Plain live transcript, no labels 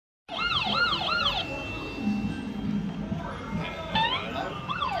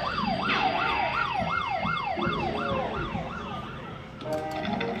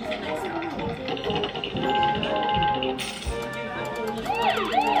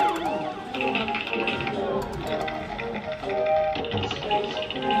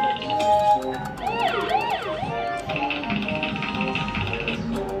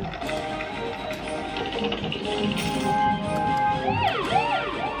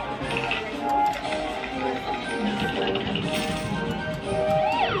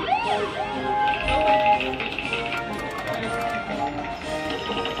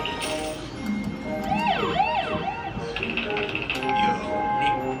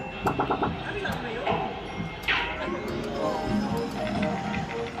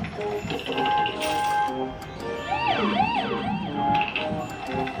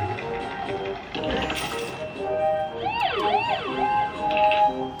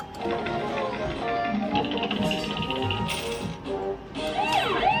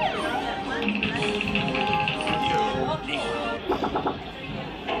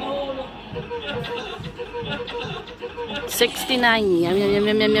$69. Yum, yum, yum,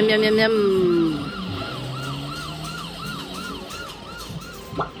 yum, yum, yum, yum, yum.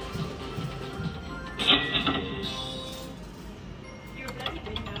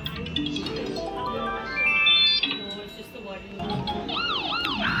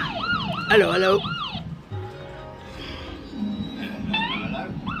 Hello, hello.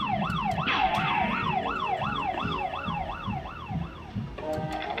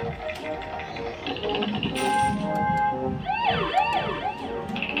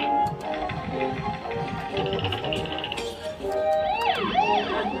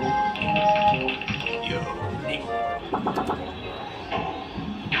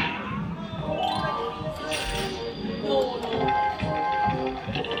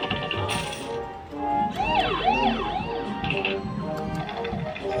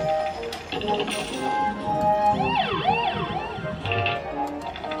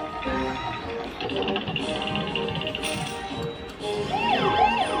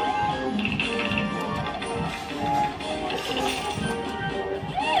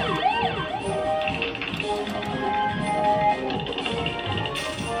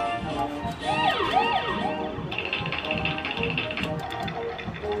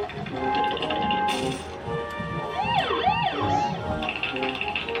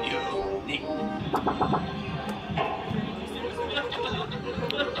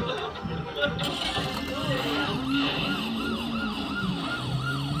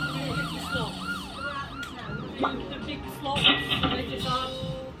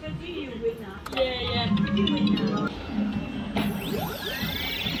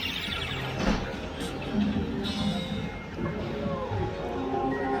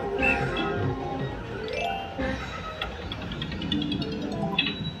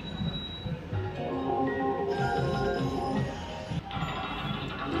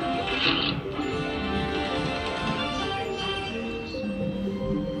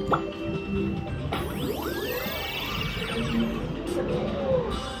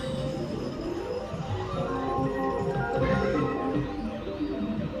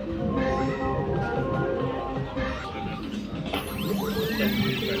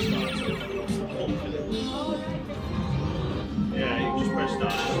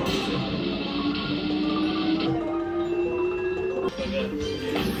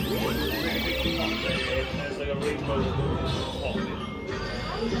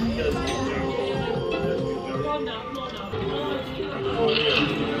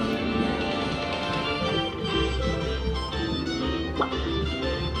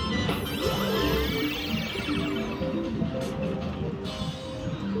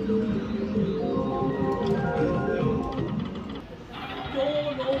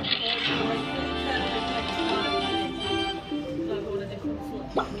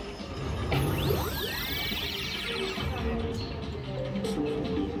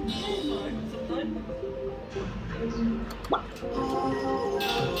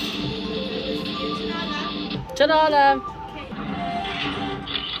 Ta-da, love.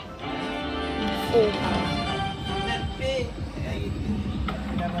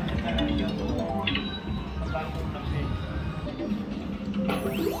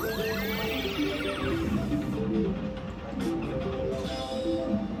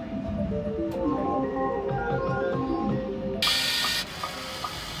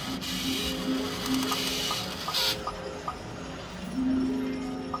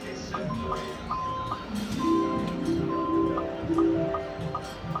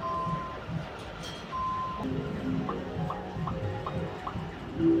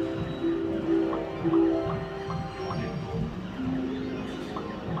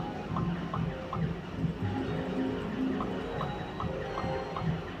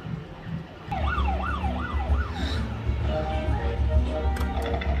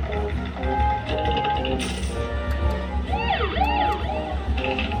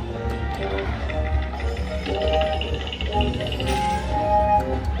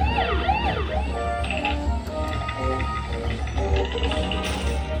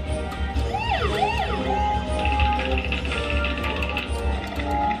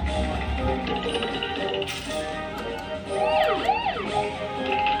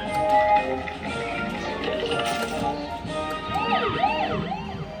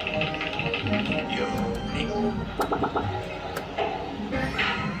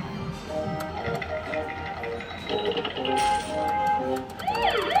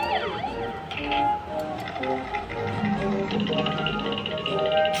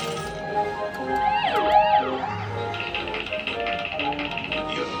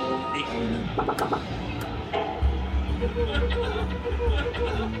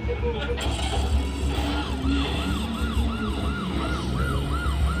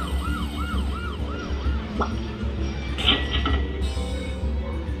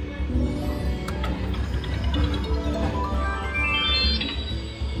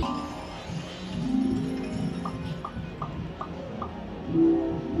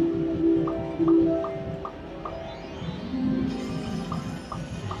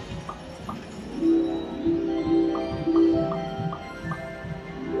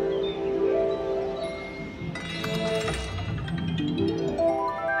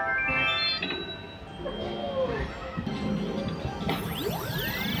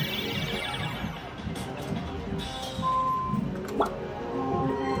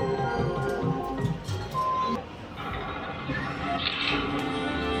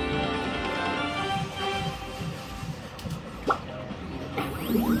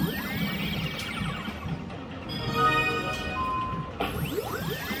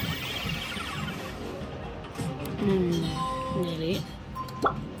 Nearly.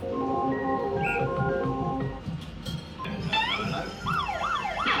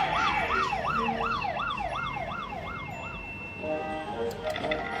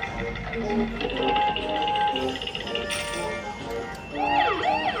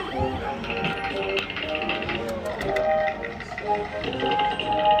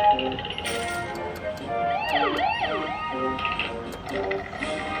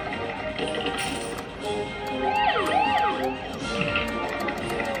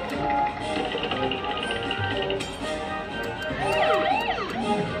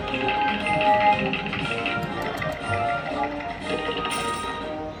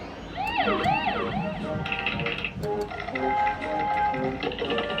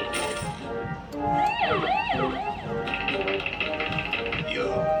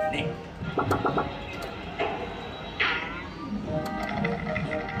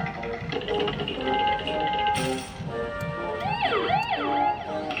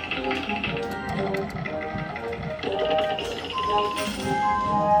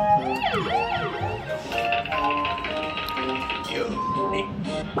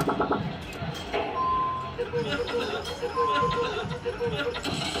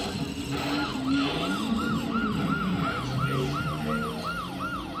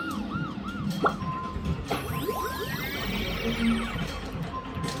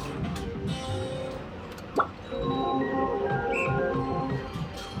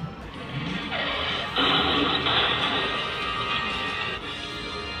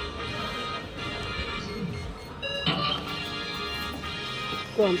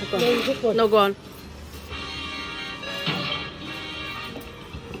 Go on, go on. No, go on.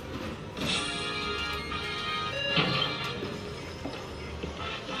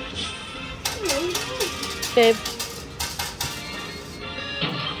 Babe.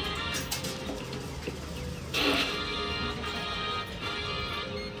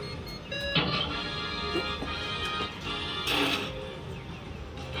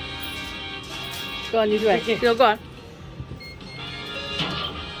 Go on, you do it. No, go on.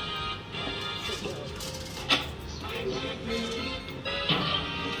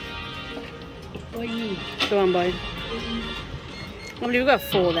 Go on, boy. I believe we've got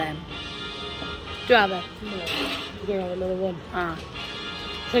 4 then. Do you have it? No. We're going to have another one. Ah.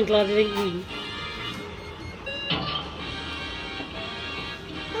 I'm glad I didn't eat.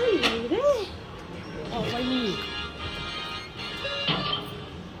 Oh, my knee.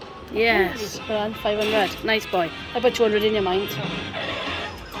 Yes. Go on, 500. Nice boy. I put 200 in your mind.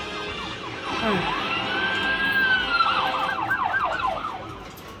 Ah.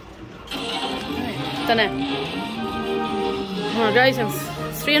 Done it. Oh, guys, I'm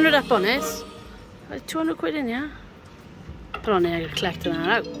 300 up on this. 200 quid in, yeah? Put on there, collecting that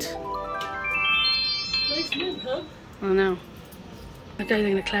out. Nice milk, huh? I know. The guys are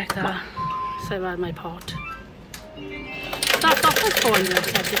going to collect that. So I've had my pot. Started off with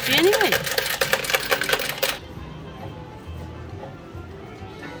 470 anyway.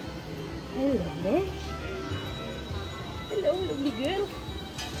 Hello. Hello, lovely girl.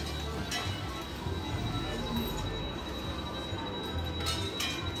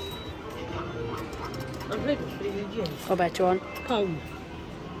 I'm ready for you, Jim. I'll bet you on. Pound.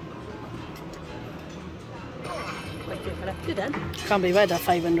 Quite good collected then. Can't believe I had that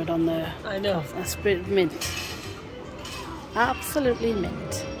 500 on the... I know. That's mint. Absolutely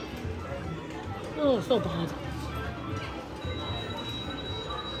mint. Oh, it's not bad.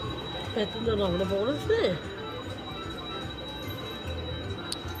 Better than having a bonus there.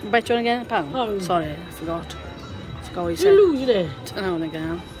 Bet you want to get a pound? Oh. Sorry, I forgot. I forgot what you said. You're losing it. Now and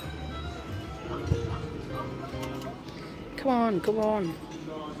again. Come on, come on.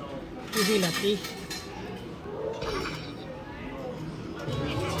 You'll be lucky.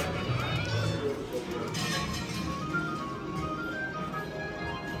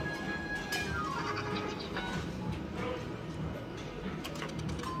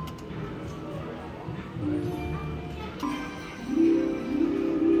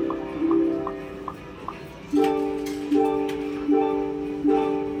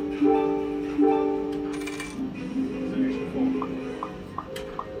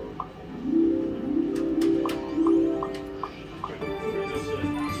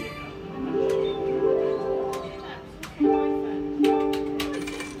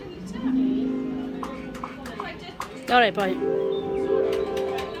 Alright, bye.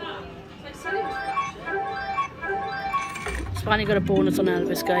 Spanny got a bonus on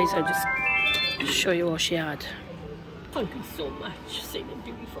Elvis, guys. I'll just show you what she had. Thank you so much. Saying it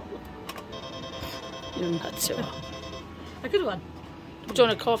beautiful. You're nuts, you are. I could have one. Do you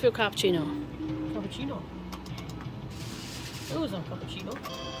want a coffee or cappuccino? Cappuccino. It was not cappuccino.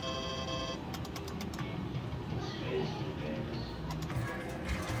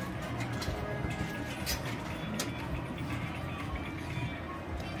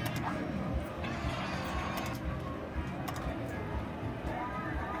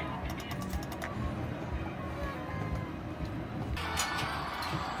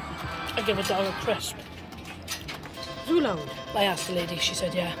 I give $1 crisp. Too loud. I asked the lady, she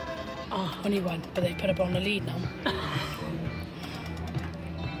said, yeah. Ah. Only one, but they put up on the lead now.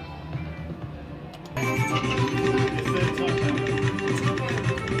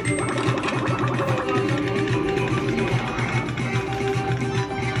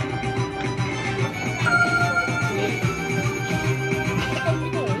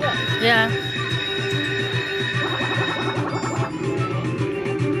 Yeah.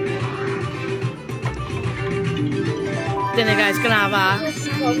 Dinner, guys, gonna have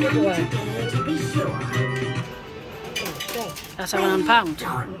that's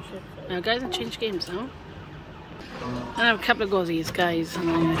 £1. Now, guys, I'll change games now. I have a couple of gozzies, guys, and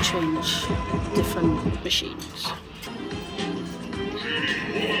I'm gonna change different machines.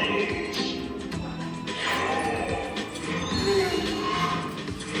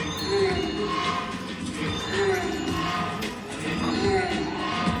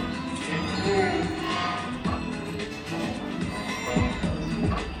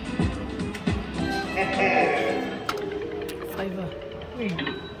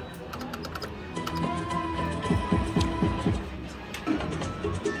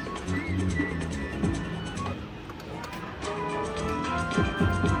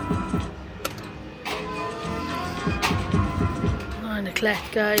 And a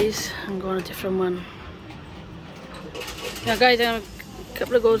collect, guys. I'm going a different one. Now, guys, I have a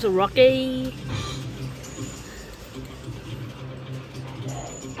couple of goes of Rocky.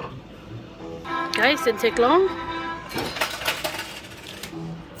 Guys, didn't take long.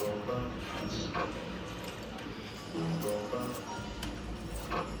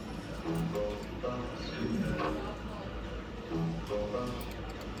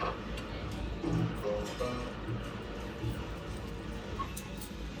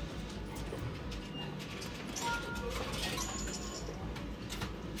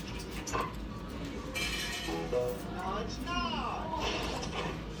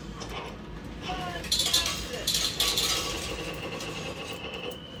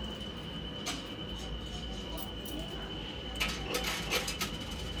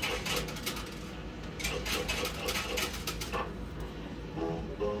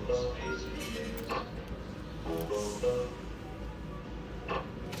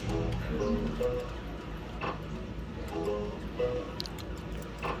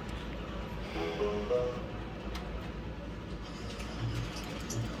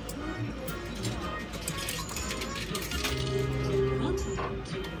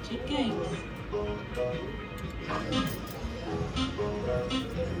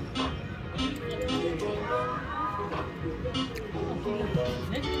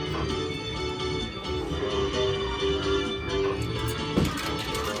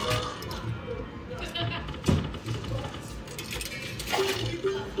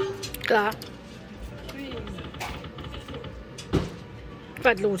 That. I've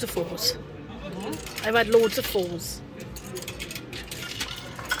had loads of fours. I've had loads of fours.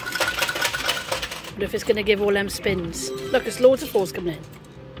 But if it's going to give all them spins. Look, there's loads of fours coming in.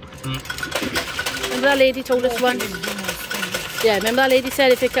 Remember that lady told us once? Yeah, remember that lady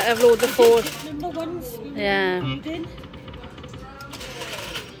said if it could have loads of fours? Remember once? Yeah. You did?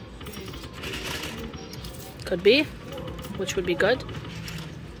 Could be. Which would be good.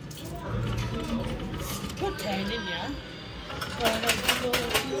 Put 10 in, yeah?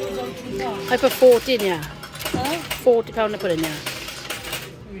 I put 40 in, yeah. Huh? £40 I put in, yeah.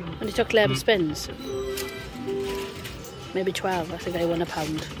 And he took 11 spins. Maybe 12. I think I won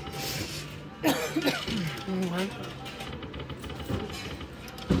 £1.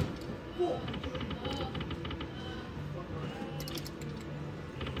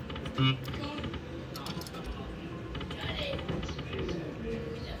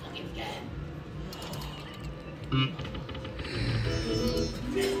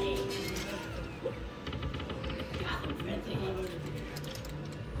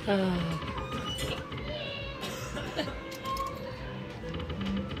 Well.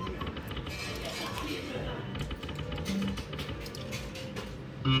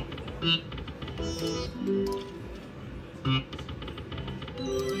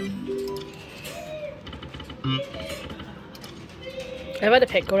 I've had a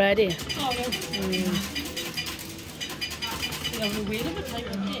pick already. Oh, no. You have a wheel of a type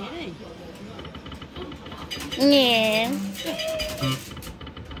of day, Yeah.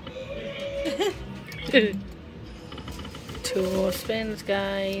 2 more spins,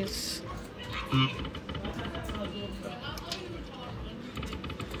 guys.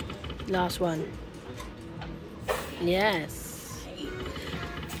 Last one. Yes.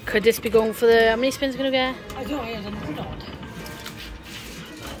 Could this be going for the... How many spins are we going to get? I don't know, I don't know.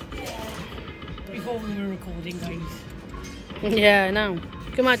 Before we were recording, guys. Yeah, I know.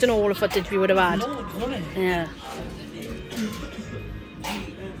 Can you imagine all the footage we would have had? Loads, wasn't it? Yeah.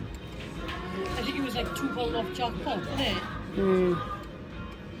 I think it was like £2 off jackpot, wasn't it?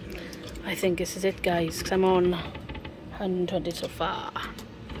 I think this is it, guys, because I'm on 120 so far.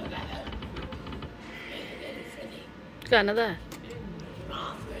 Got another.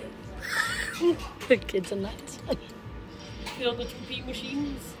 The kids are nuts. You know the 2p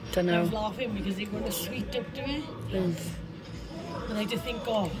machines? Don't know. I was laughing because they weren't sweet up to it. And I just think,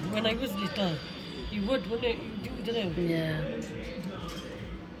 oh, when I was little, you would, wouldn't it? You do, don't you? Yeah.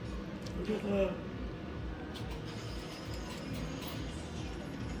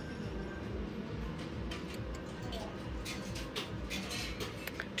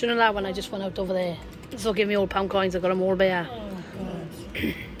 Do you know that one I just went out over there? This will give me all pound coins, I've got them all there. Oh,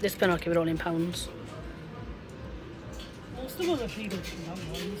 God. This better not give it all in pounds. Most of them are paid up from that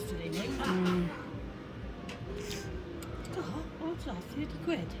one today, mate. God, what's that? 30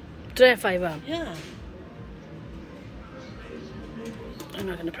 quid? Did I have £5? Yeah. I'm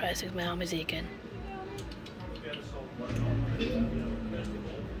not going to press it, my arm is aching.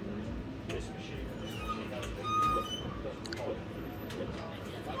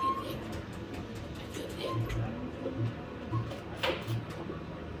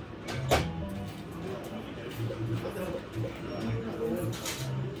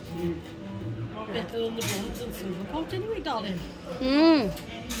 Better than the bronze and silver pot anyway, darling. Yeah.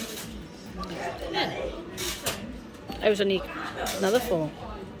 I was only another 4.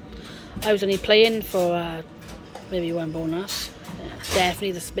 I was only playing for maybe one bonus. Yeah,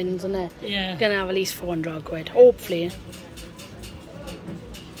 definitely the spins in there. Yeah. Gonna have at least 400 quid, hopefully.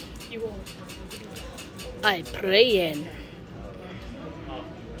 You won't. I'm praying.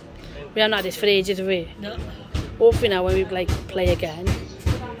 We haven't had this for ages, have we? No. Hopefully now when we play again,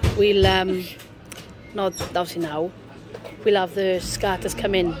 we'll not obviously now. We'll have the scatters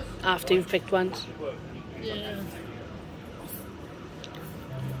come in after you've picked ones. Yeah.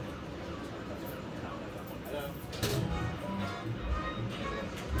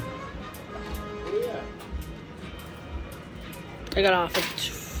 I got half at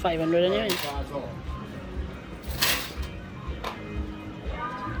 500 anyway.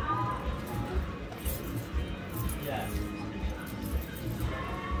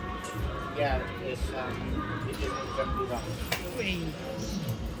 Yeah, it's Wait.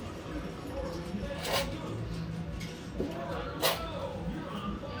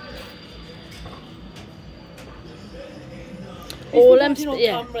 All them,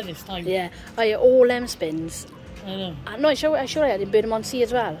 yeah. This time. Yeah. Oh yeah, all them spins. I know. No, I sure I had in Burnham on Sea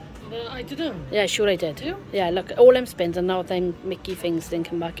as well. I didn't. Yeah, sure I did. Did you? Yeah, look, all them spins and now them Mickey things didn't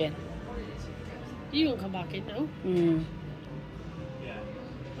come back in. You won't come back in now.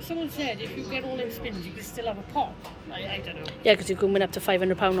 Someone said if you get all them spins, you can still have a pot. I don't know. Yeah, because you can win up to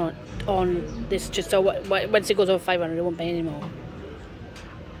 £500 on this. Just so once it goes over 500, it won't pay anymore.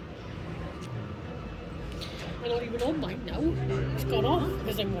 I'm not even on mine now. It's gone off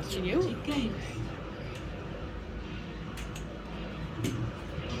because I'm watching you. Okay.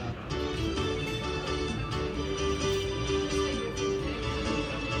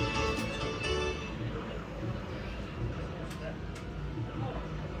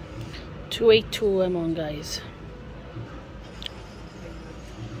 $282 I'm on, guys.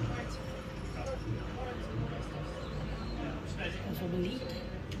 That's what we'll eat.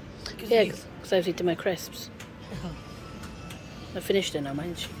 Yeah, because I was eating my crisps. I finished it now,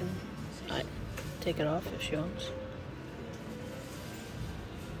 mind. She can take it off if she wants.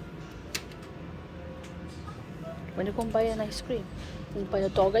 When you go and buy an ice cream, you can buy a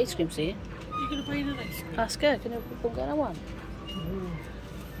dog ice cream, see? You're going to buy an ice cream? Ask her, can you go get her one?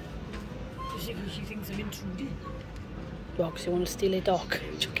 Because she thinks I'm intruding. Well, because you want to steal a dog.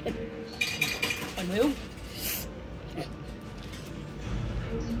 Joking. I will.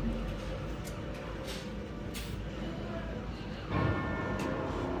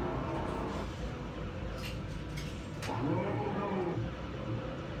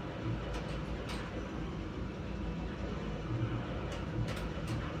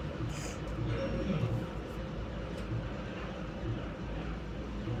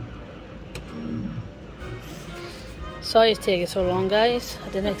 Sorry it's taking so long, guys.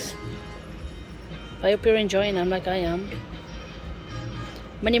 I hope you're enjoying them like I am.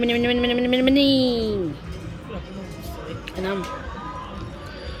 Money, money, money, money, money, money, money, money. And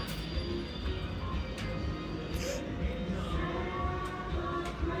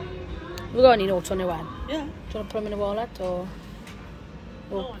we got any notes on your one? Yeah. Do you want to put them in the wallet or?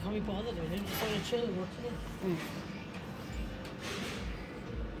 No, I can't be bothered with it. Just want to chill, watching it.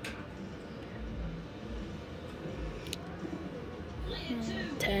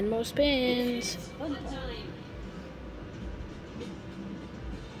 10 more spins.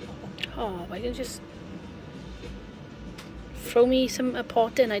 Oh, why don't you just throw me a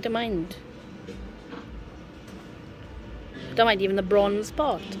pot in? I don't mind. I don't mind even the bronze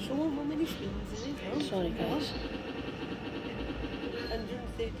pot. So how many spins is it? Sorry, guys.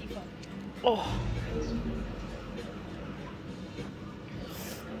 135. Oh.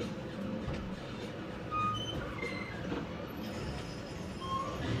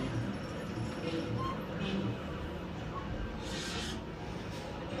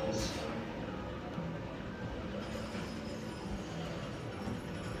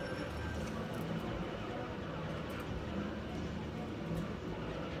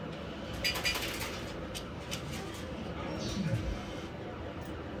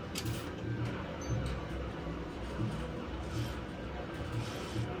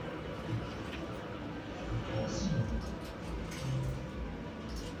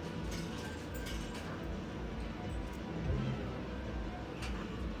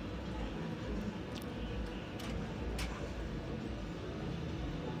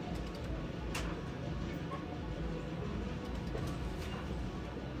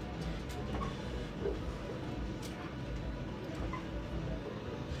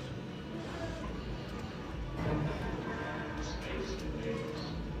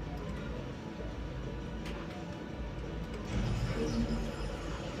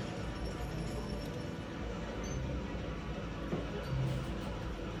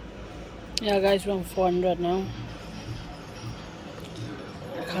 Yeah, guys, we're on 400 now.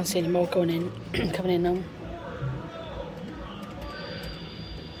 I can't see any more going in, coming in now.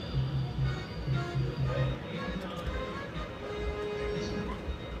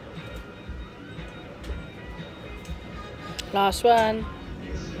 Last one.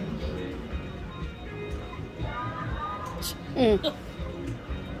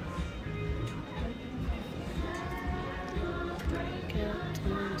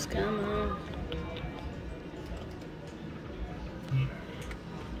 Come on.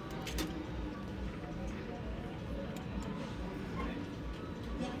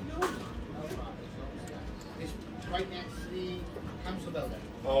 It's right next to the council building.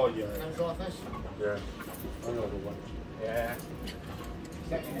 Oh, yeah. Council office. Yeah. I know the one. Yeah.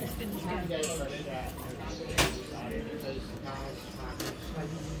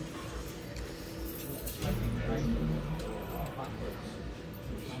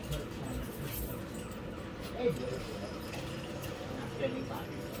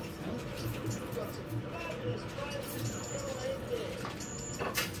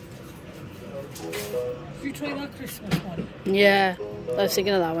 If you try that Christmas one. Yeah, I was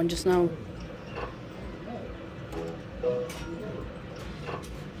thinking of that one just now.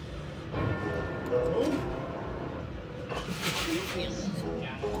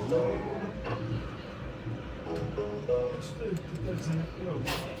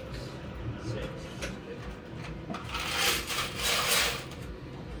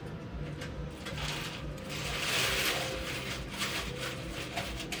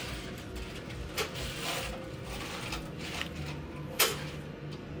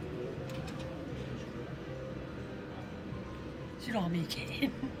 Should all make it.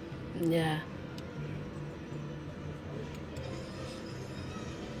 Yeah.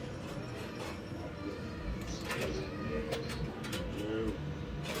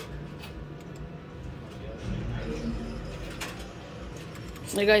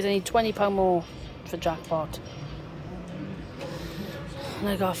 Now guys, I need £20 more for jackpot. And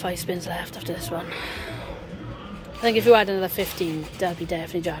I got 5 spins left after this one. I think if you add another 15, that'll be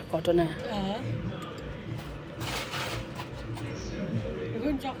definitely jackpot, wouldn't it? You're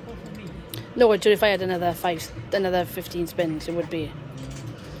going jackpot for me. No, if I had another 15 spins, it would be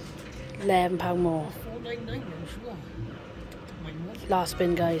 £11 more. 499, I'm sure. Mine was. Last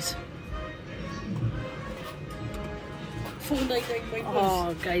spin, guys. 499, mine was.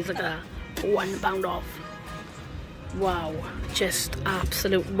 Oh, guys, look at that. £1 off. Wow. Just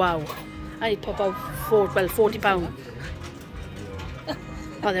absolute wow. I pop out £40.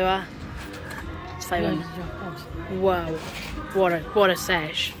 Oh, there we are. It's 500. Wow. What a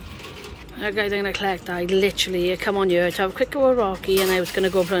sesh. Now, guys, I'm going to collect that. I literally come on here to have a quick go at Rocky, and I was going to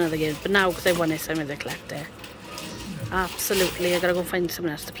go for another game. But now, because I won this, I'm going to collect it. Absolutely. I got to go find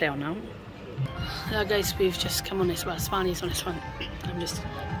someone else to play on now. Now, guys, we've just come on this one. Spanish on this one. I'm just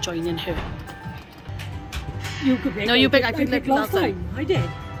joining her. You could pick. No, you pick. I picked picked last time. I did.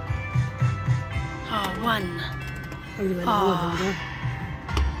 Oh, one. Oh, you went Oh.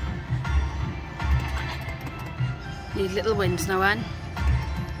 Need little wins now, Anne.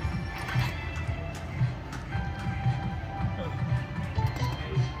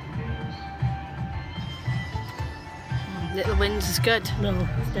 Little wins is good. No,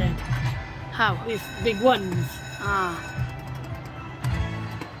 it's dead. How? With big ones. Ah.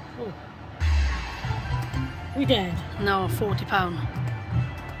 Oh. We dead. No,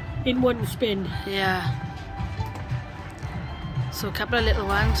 £40. In one spin. Yeah. So a couple of little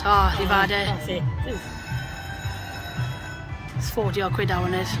ones. Oh, you've had it. That's it. It's 40 odd quid that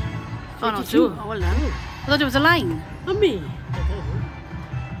one is. Oh, no, 32. two. Oh, well done. I thought it was a line. And me.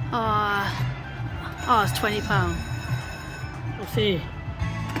 Oh, it's £20. That's it.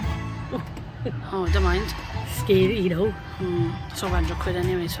 Oh, don't mind. Scary, you know. It's over 100 quid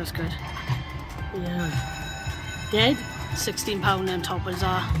anyway, so it's good. Yeah. Dead? £16 them toppers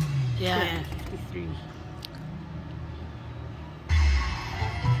are. Yeah. 53.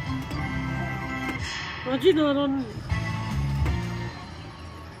 Imagine that on...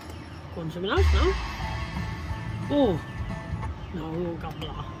 Go on something else now. Oh. No,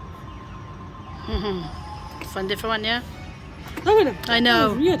 gambler. Fun different one, yeah? I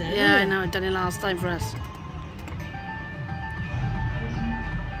know. Weird, yeah, I know. I done it last time for us.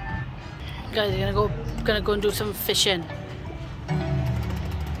 Guys, we're gonna go and do some fishing.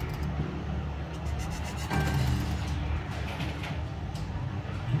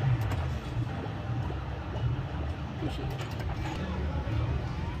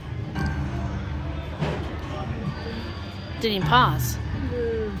 Didn't even pass.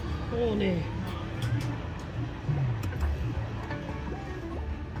 Oh no.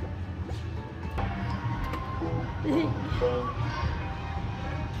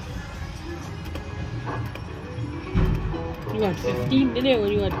 You had 15, didn't you,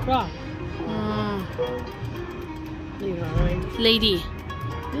 when you had crap? You're alright. Lady.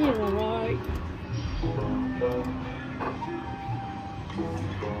 You're alright.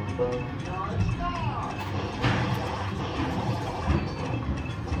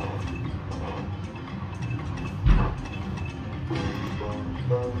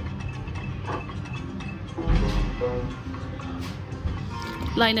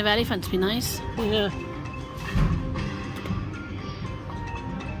 Line of elephants be nice. Yeah.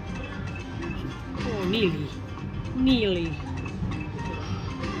 Oh, nearly. Nearly.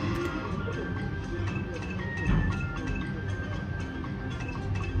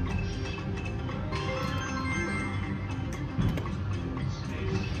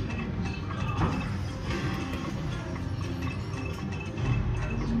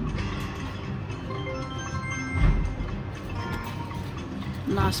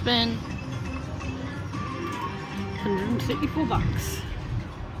 Last spin. $134.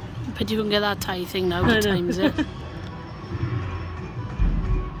 But you can get that tie thing now, what time is it?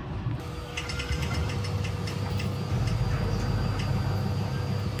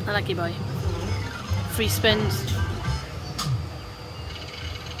 A lucky boy. 3 spins.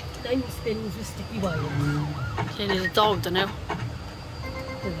 9 spins with sticky wire. See, there's a dog, don't know.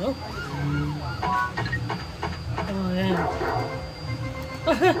 Hello. Oh, yeah.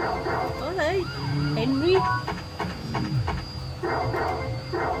 All right, Henry.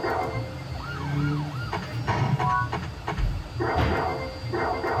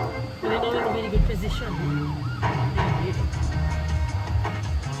 They're not in a very good position.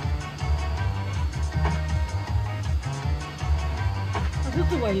 I don't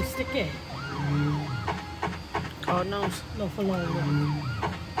know why you stick it. God knows. Not for long.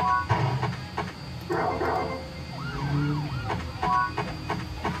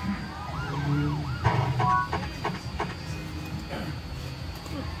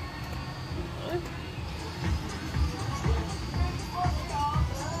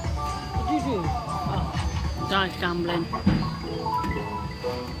 What do you do? Oh. Nice gambling.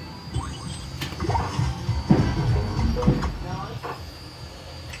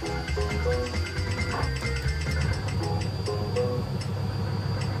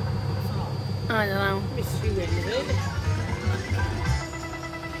 I don't know. Mystery ring, is it?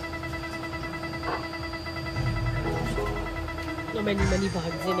 Not many money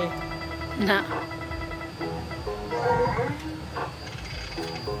bags in it. Nah.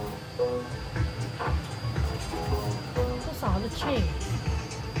 What's all the change?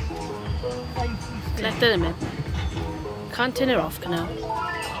 Left it a minute. Can't turn it off, can I?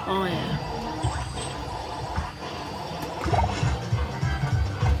 Oh yeah.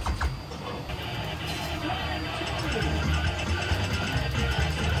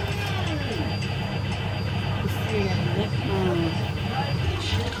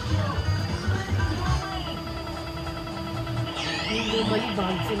 No money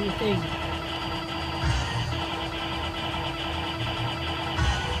bags in the thing.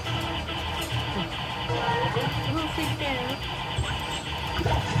 Oh, sit there.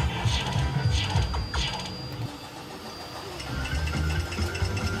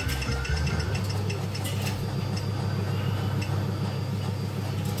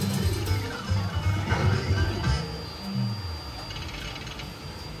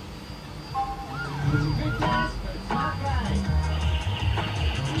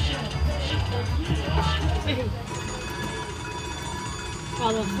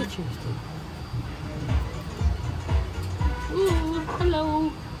 Oh, that's the Tuesday. Ooh, hello.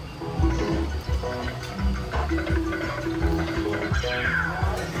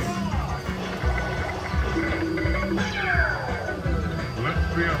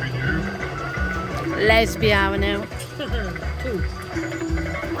 Lesbian Avenue. 2.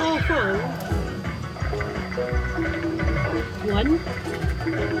 Oh, 4. 1.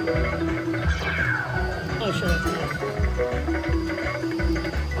 Oh, shut up.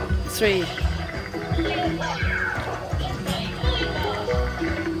 3.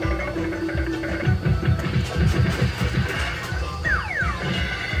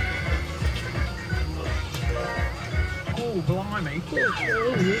 Oh, blimey.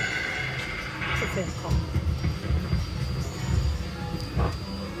 It's a fair call.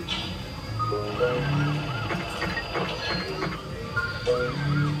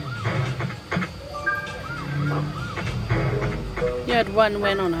 You had one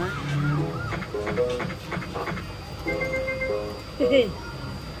win on her.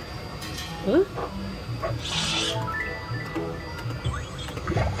 Huh?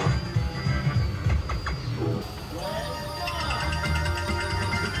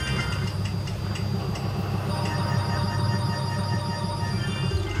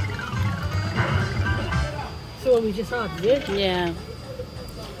 So what we just had, is it? Yeah.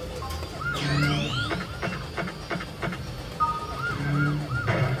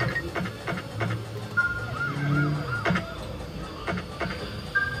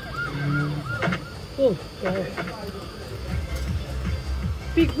 Oh, wow.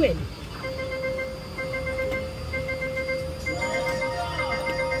 Big win.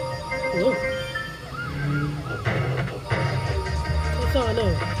 Oh. What's that, I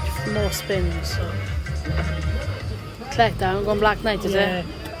know? More spins. So. Collect down, gone Black Knight, is it?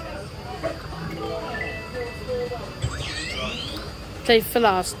 Play for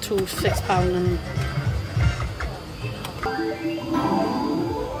last two £6 and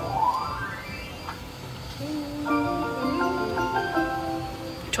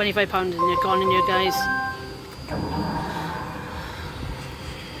 £25 and you're gone in your guys.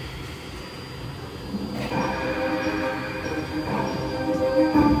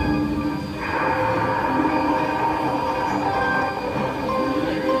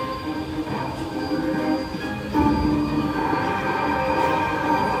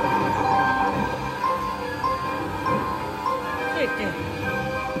 Right there.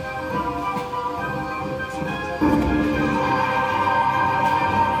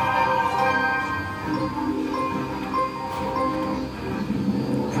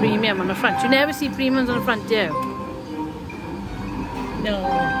 premium on the front. You never see premiums on the front, do you? No.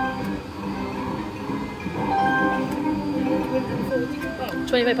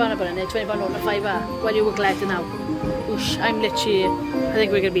 £25 I put in there, £20 on the fiver. While you were collecting now. Oosh, I'm literally, I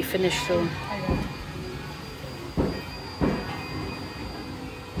think we're going to be finished soon.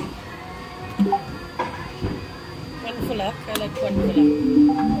 One for luck, I like one for luck.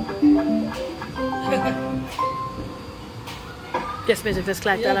 Just basically just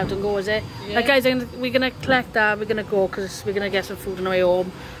collect that out and go, is it? Yeah. Like guys, we're going to collect that, we're going to go because we're going to get some food on our way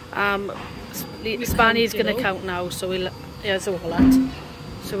home. Spanny's going to count now, so we'll, yeah, it's all that.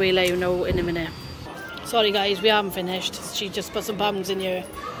 So we'll let you know in a minute. Sorry guys, we haven't finished. She just put some pounds in here.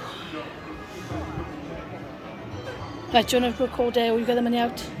 Right, do you want to record there? You got the money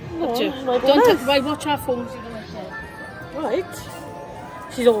out? No, Don't right, watch our phones. You don't like that. Right.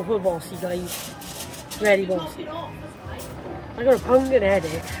 She's awful bossy, guys. Very bossy. I got a pounding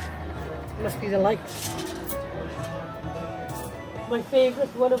headache. Must be the lights. My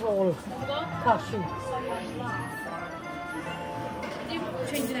favourite one of all. Cashew.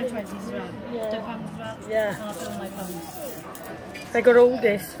 Changing them 20s as well. Yeah. The pounds as well. Yeah. Half of my pounds. I got all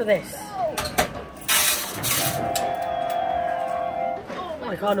this for this.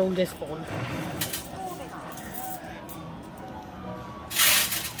 I can't hold this phone.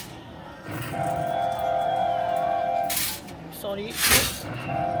 Sorry.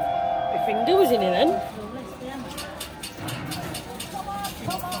 My finger was in it then.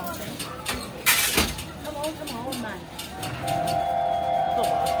 Come on, man. Oh,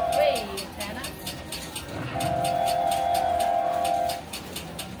 Wait, Tana.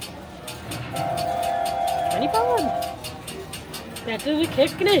 £20. Better than a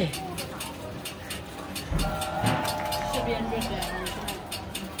kick, innit? Should be 100 there.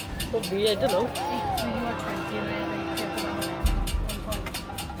 Could be, I don't know.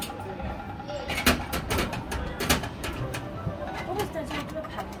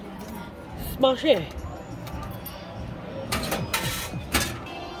 Smash it.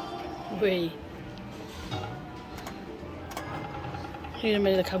 Wait. You're in the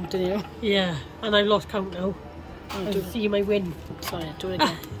middle of counting, you. Yeah, and I've lost count now. I see my win. Sorry, do it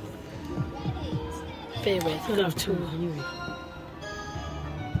again. Bear with, I'll have two anyway.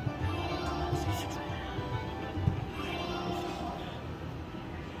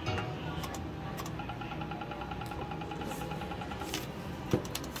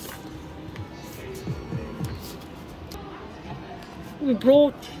 We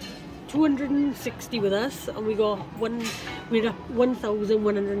brought 260 with us, and we got we're at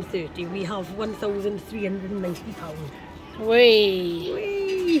 1,130. We have £1,390.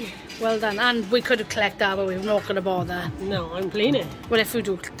 Wait. Well done. And we could have collected that, but we're not going to bother. No, I'm playing it. Well, if you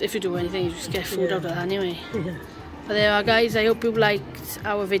do anything, you just get food out of that anyway. Yeah. But there you are, guys. I hope you liked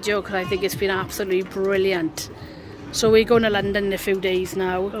our video because I think it's been absolutely brilliant. So we're going to London in a few days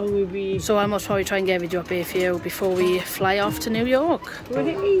now. Oh, we'll be. So I must probably try and get a video up here for you before we fly off to New York.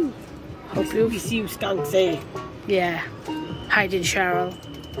 Hey. Hope you. We see you skunks, eh? Yeah. Hiding Cheryl.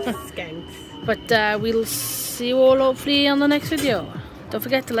 Skunks. But we'll see you all hopefully on the next video. Don't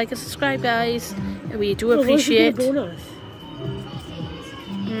forget to like and subscribe, guys. We do appreciate. Bonus.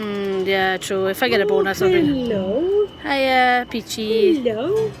 Yeah, true. If I get a bonus, I'll bring. Hello. Hiya, Peachy.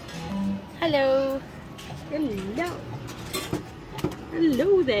 Hello. Hello. Hello.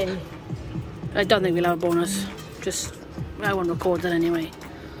 Hello there. I don't think we'll have a bonus. Just, I won't record that anyway.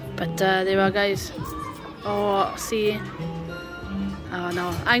 But there you are, guys. Oh, see. Oh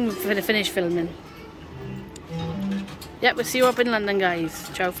no, I'm going to finish filming. Yep, we'll see you up in London, guys.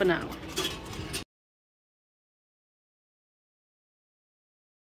 Ciao for now.